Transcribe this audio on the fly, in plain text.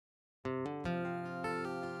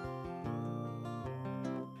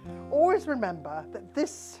always remember that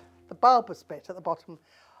the bulbous bit at the bottom,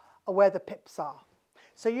 are where the pips are.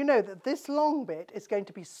 So you know that this long bit is going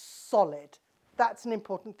to be solid. That's an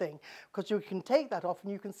important thing, because you can take that off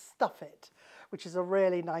and you can stuff it, which is a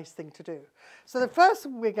really nice thing to do. So the first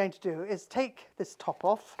thing we're going to do is take this top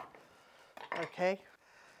off. Okay.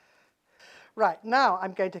 Right, now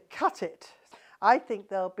I'm going to cut it. I think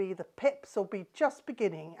the pips will be just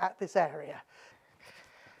beginning at this area.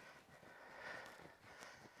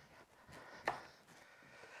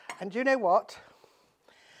 And you know what?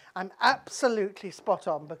 I'm absolutely spot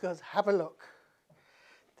on, because have a look.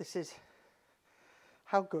 This is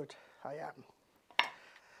how good I am.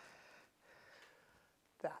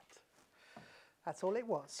 That's all it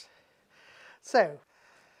was. So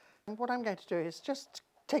what I'm going to do is just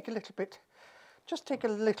take a little bit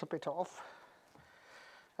off.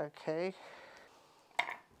 Okay.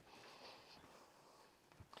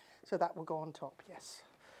 So that will go on top, yes.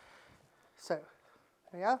 So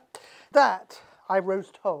there we are. That I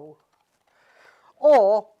roast whole,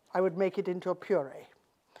 or I would make it into a puree.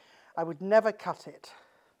 I would never cut it.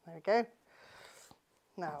 There we go.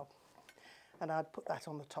 Now, and I'd put that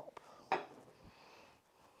on the top.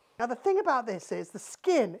 Now the thing about this is the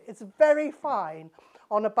skin is very fine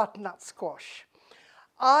on a butternut squash.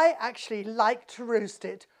 I actually like to roast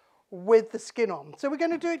it with the skin on. So we're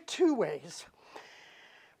going to do it two ways.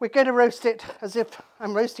 We're going to roast it as if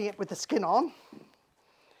I'm roasting it with the skin on.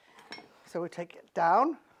 So we'll take it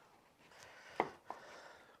down,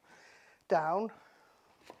 and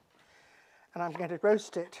I'm going to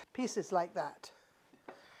roast it pieces like that.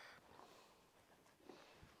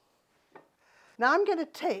 Now I'm going to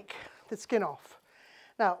take the skin off.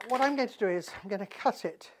 Now what I'm going to do is I'm going to cut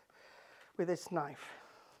it with this knife.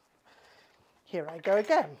 Here I go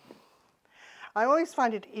again. I always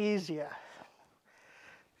find it easier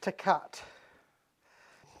to cut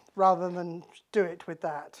rather than do it with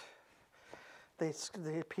that.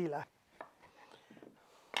 The peeler.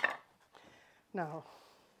 Now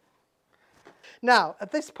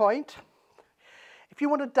at this point, if you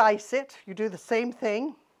want to dice it, you do the same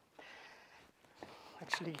thing.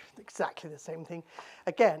 Actually, exactly the same thing.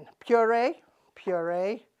 Again, puree,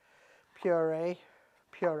 puree, puree,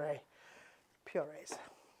 puree, purees.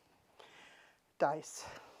 Dice,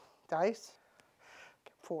 dice.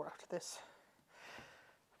 Get 4 out of this.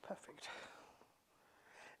 Perfect.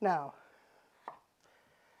 Now,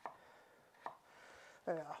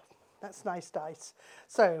 there we are. That's nice dice.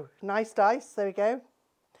 So, nice dice, there we go.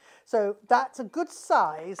 So that's a good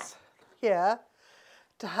size here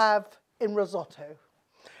to have in risotto.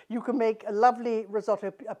 You can make a lovely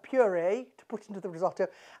risotto, a puree to put into the risotto,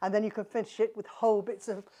 and then you can finish it with whole bits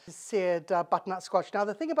of seared butternut squash. Now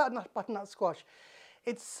the thing about butternut squash,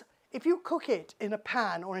 if you cook it in a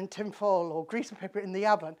pan or in tin foil or grease paper in the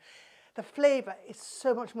oven, the flavour is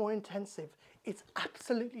so much more intensive. It's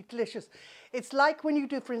absolutely delicious. It's like when you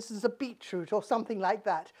do, for instance, a beetroot or something like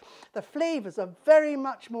that. The flavours are very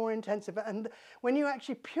much more intensive, and when you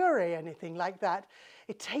actually puree anything like that,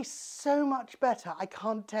 it tastes so much better. I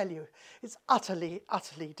can't tell you. It's utterly,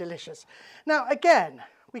 utterly delicious. Now, again,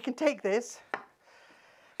 we can take this,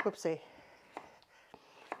 whoopsie,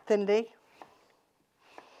 thinly.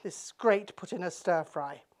 This is great to put in a stir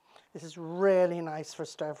fry. This is really nice for a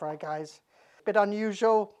stir fry, guys. Bit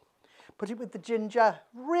unusual. Put it with the ginger,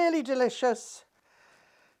 really delicious.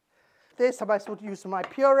 This I might as well use for my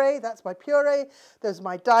puree. That's my puree. There's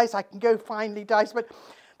my dice. I can go finely diced. But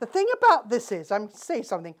the thing about this is, I'm going to say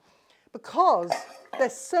something, because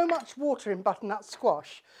there's so much water in butternut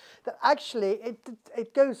squash that actually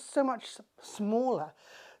it goes so much smaller.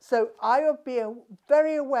 So I would be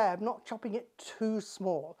very aware of not chopping it too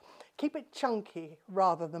small. Keep it chunky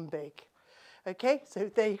rather than big. Okay, so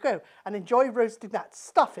there you go. And enjoy roasting that.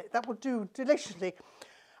 Stuff it. That will do deliciously,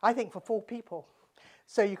 I think, for 4 people.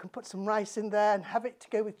 So you can put some rice in there and have it to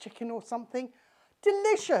go with chicken or something.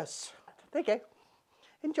 Delicious. There you go.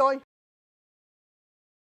 Enjoy.